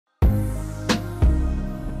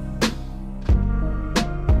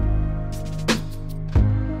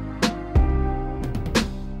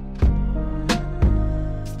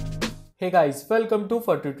Hey guys, welcome to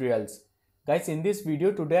Fattu tutorials. Guys, in this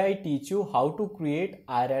video today I teach you how to create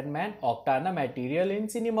Iron Man Octane material in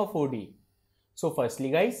Cinema 4D. So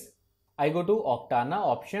firstly guys, I go to Octane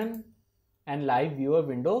option and live viewer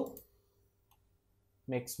window,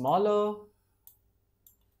 make smaller,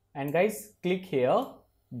 and guys click here,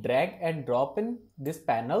 drag and drop in this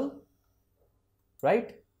panel,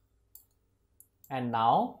 right? And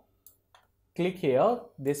now click here,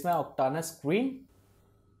 this is my Octane screen.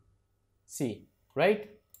 See, right?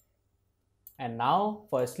 And now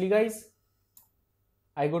firstly guys,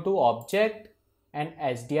 I go to object and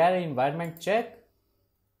HDRI environment check,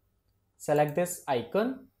 select this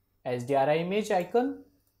icon, HDRI image icon,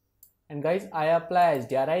 and guys I apply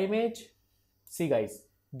HDRI image. See guys,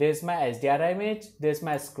 this is my HDRI image, this is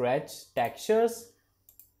my scratch textures.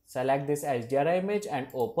 Select this HDRI image and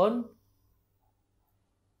open.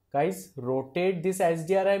 Guys, rotate this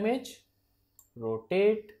HDRI image,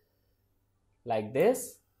 rotate like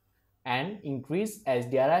this, and increase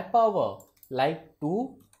HDRI power like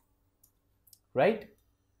 2, right?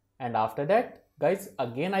 And after that guys,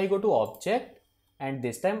 again I go to object and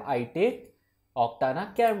this time I take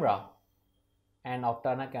Octane camera and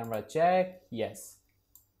Octane camera check, yes,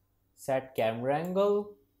 set camera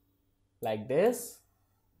angle like this.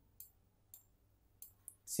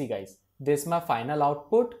 See guys, this is my final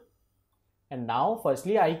output. And now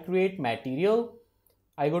firstly I create material.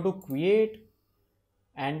 I go to create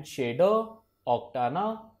and shader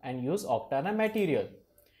Octane and use Octane material.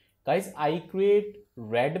 Guys, I create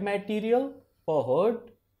red material for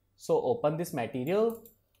hood. So open this material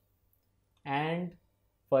and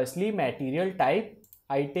firstly material type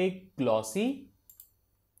I take glossy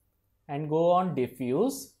and go on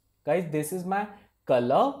diffuse. Guys, this is my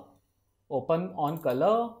color. Open on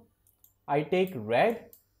color. I take red,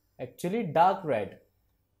 actually dark red.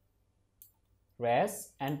 Press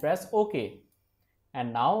and press OK.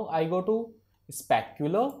 And now I go to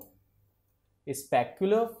specular.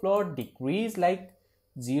 Specular floor decrease like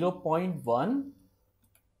 0.1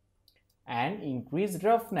 and increase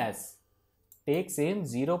roughness. Take same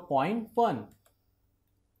 0.1.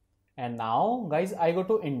 And now guys I go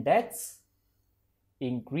to index.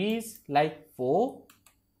 Increase like 4.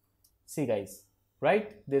 See guys,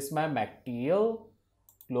 right? This is my material.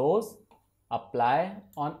 Close. Apply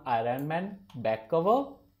on Iron Man back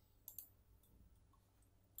cover.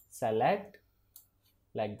 Select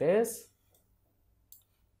like this.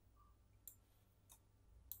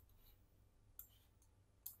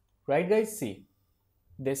 Right guys, see,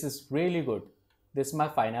 this is really good. This is my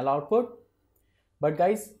final output. But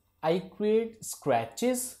guys, I create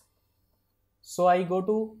scratches. So I go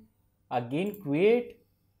to again create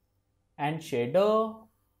and shader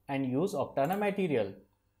and use Octane material.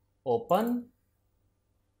 Open.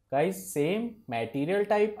 Guys, same material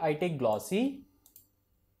type I take glossy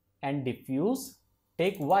and diffuse,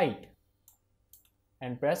 take white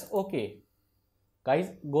and press OK.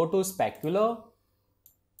 Guys, go to specular,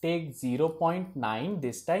 take 0.9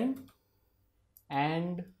 this time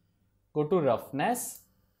and go to roughness,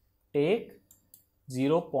 take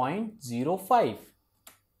 0.05.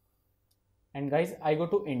 And guys, I go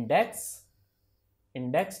to index,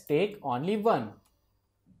 take only 1.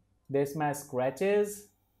 This my scratches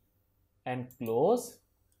and close.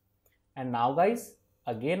 And now guys,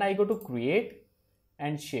 again I go to create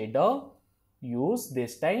and shader, use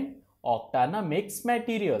this time Octane mix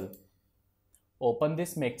material. Open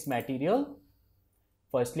this mix material.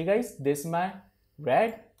 Firstly guys, this is my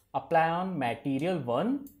red, apply on material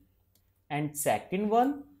 1 and second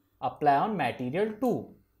one apply on material 2,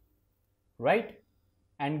 right?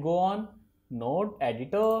 And go on node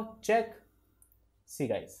editor, check. See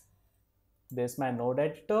guys, this is my node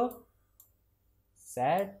editor,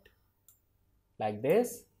 set like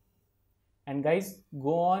this. And guys,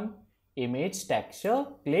 go on image texture,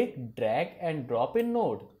 click drag and drop in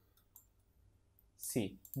node.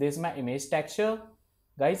 See, this is my image texture.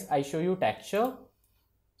 Guys, I show you texture.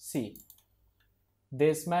 See,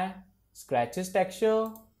 this is my scratches texture,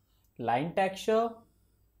 line texture.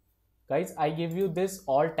 Guys, I give you this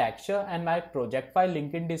all texture and my project file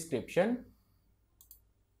link in description.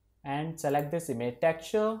 And select this image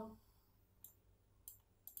texture,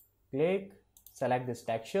 click, select this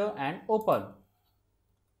texture and open.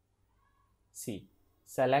 See,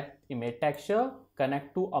 select image texture,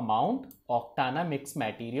 connect to amount, Octane mix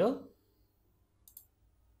material.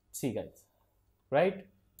 See guys, right?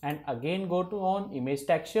 And again go to on image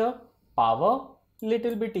texture, power,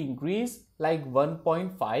 little bit increase like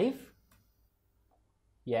 1.5.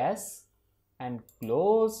 Yes, and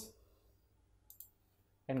close.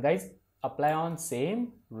 And guys, apply on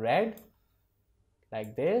same red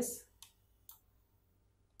like this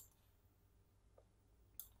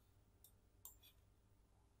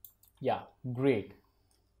Yeah, great.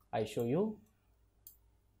 I show you.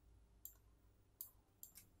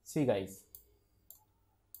 See guys,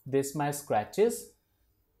 this my scratches,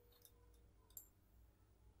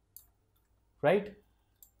 right?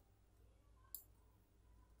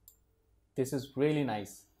 This is really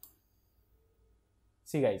nice.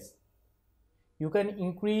 See guys, you can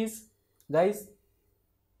increase guys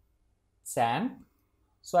SAM.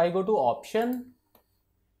 So I go to option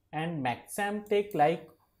and max SAM take like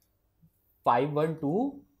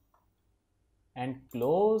 512 and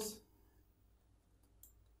close.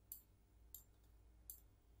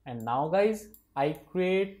 And now guys, I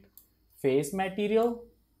create face material.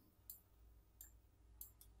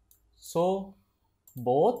 So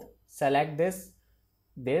both select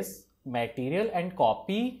this material and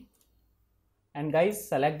copy, and guys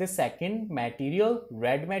select the second material,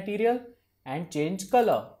 red material, and change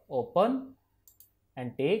color. Open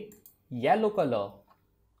and take yellow color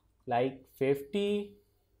like 50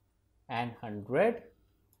 and 100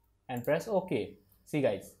 and press OK. See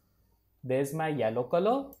guys, there's my yellow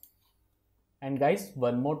color. And guys,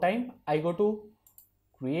 one more time I go to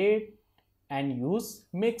create and use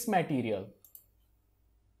mix material.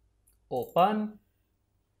 Open,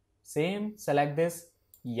 same, select this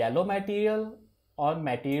yellow material on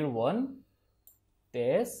material 1,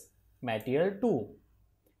 this material 2,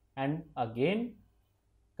 and again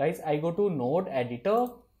guys I go to node editor,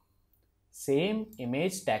 same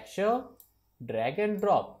image texture, drag and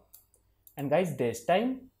drop, and guys this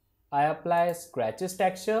time I apply scratches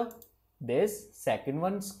texture, this second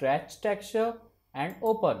one scratch texture, and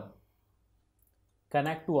open.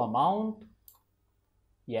 Connect to amount,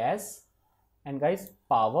 yes, and guys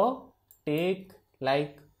power take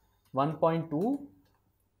like 1.2,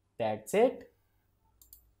 that's it.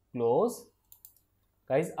 Close.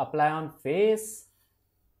 Guys apply on face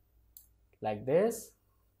like this.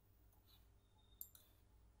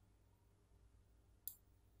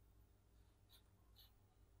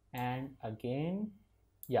 And again,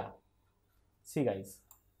 yeah. See guys,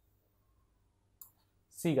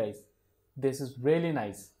 this is really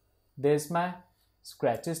nice. There's my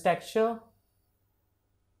scratches texture.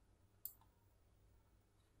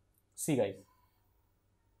 See guys,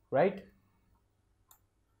 right?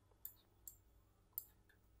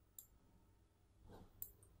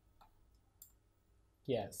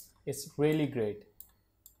 Yes, it's really great.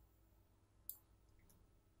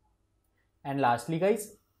 And lastly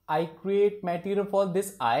guys, I create material for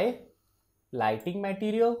this eye, lighting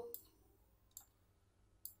material.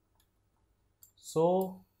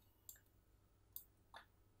 So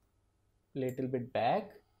little bit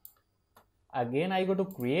back, again I go to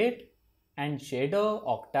create and shader,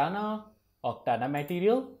 Octane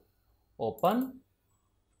material, open,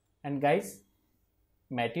 and guys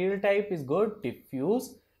material type is good,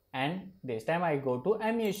 diffuse, and this time I go to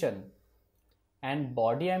emission and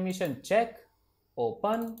body emission check,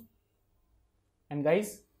 open, and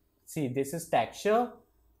guys see this is texture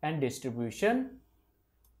and distribution.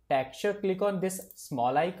 Texture, click on this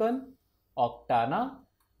small icon, Octane,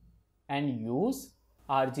 and use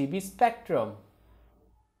RGB spectrum.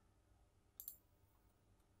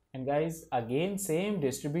 And guys again same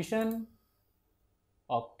distribution,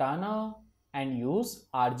 Octane, and use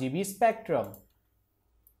RGB spectrum.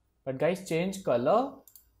 But guys change color,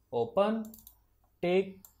 open,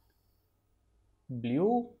 take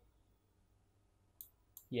blue,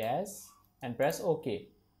 yes, and press OK.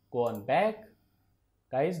 Go on back,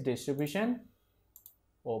 guys distribution,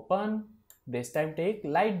 open, this time take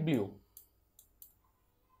light blue,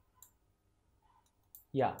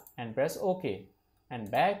 yeah, and press OK,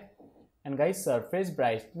 and back, and guys surface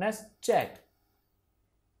brightness check,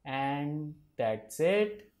 and that's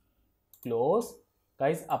it. Close.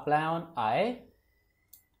 Guys apply on eye,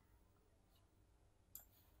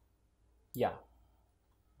 yeah,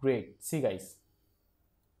 great. See guys,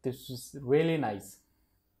 this is really nice.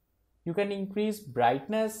 You can increase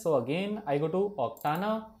brightness. So again I go to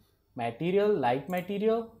Octane, material, light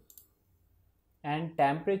material, and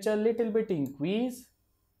temperature little bit increase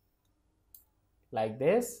like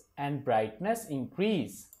this, and brightness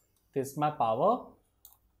increase. This is my power,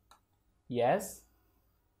 yes,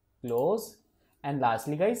 close. And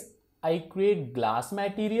lastly guys, I create glass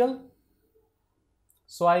material.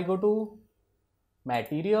 So I go to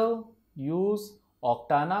material, use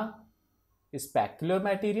Octane specular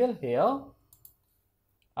material here,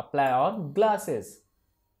 apply on glasses,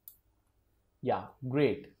 yeah,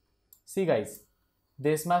 great. See guys,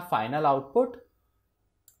 this is my final output.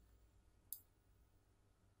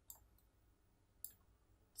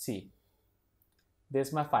 See, this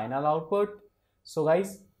is my final output. So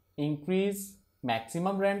guys, increase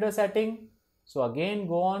maximum render setting. So again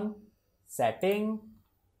go on setting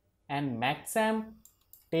and max amp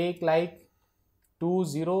take like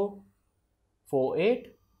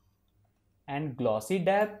 2048 and glossy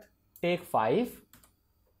depth take 5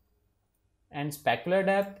 and specular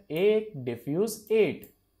depth 8, diffuse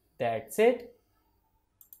 8. That's it.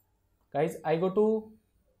 Guys, I go to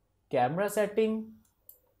camera setting,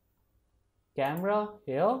 camera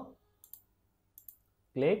here,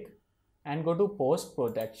 click and go to post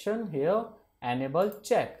production here, enable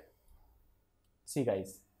check. See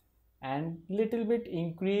guys, and little bit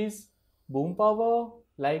increase boom power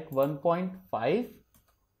like 1.5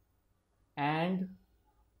 and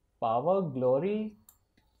power glory.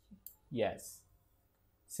 Yes,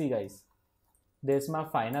 see guys, this is my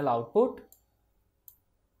final output.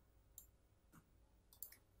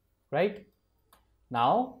 Right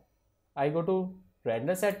now I go to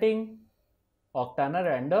render setting, Octane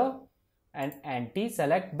render and anti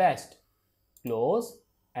select best, close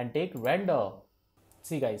and take render.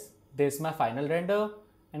 See guys, this is my final render.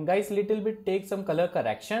 And guys, little bit take some color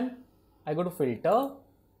correction. I go to filter,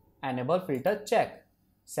 enable filter check,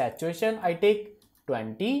 saturation I take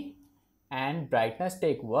 20 and brightness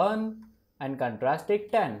take 1 and contrast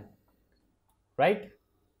take 10. Right?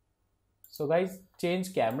 So guys,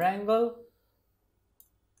 change camera angle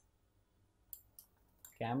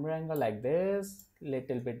like this,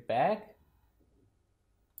 little bit back.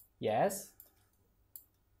 Yes,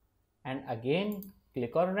 and again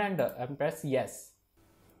click on render and press yes.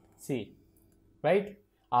 See, right?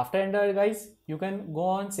 After render guys, you can go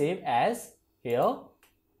on save as here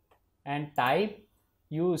and type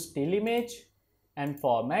use still image and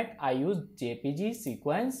format. I use JPG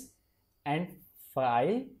sequence and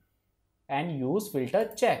file and use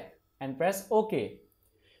filter check and press OK.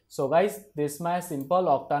 So guys, this is my simple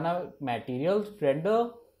Octane material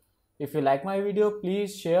render. If you like my video,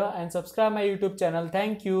 please share and subscribe my YouTube channel.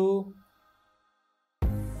 Thank you.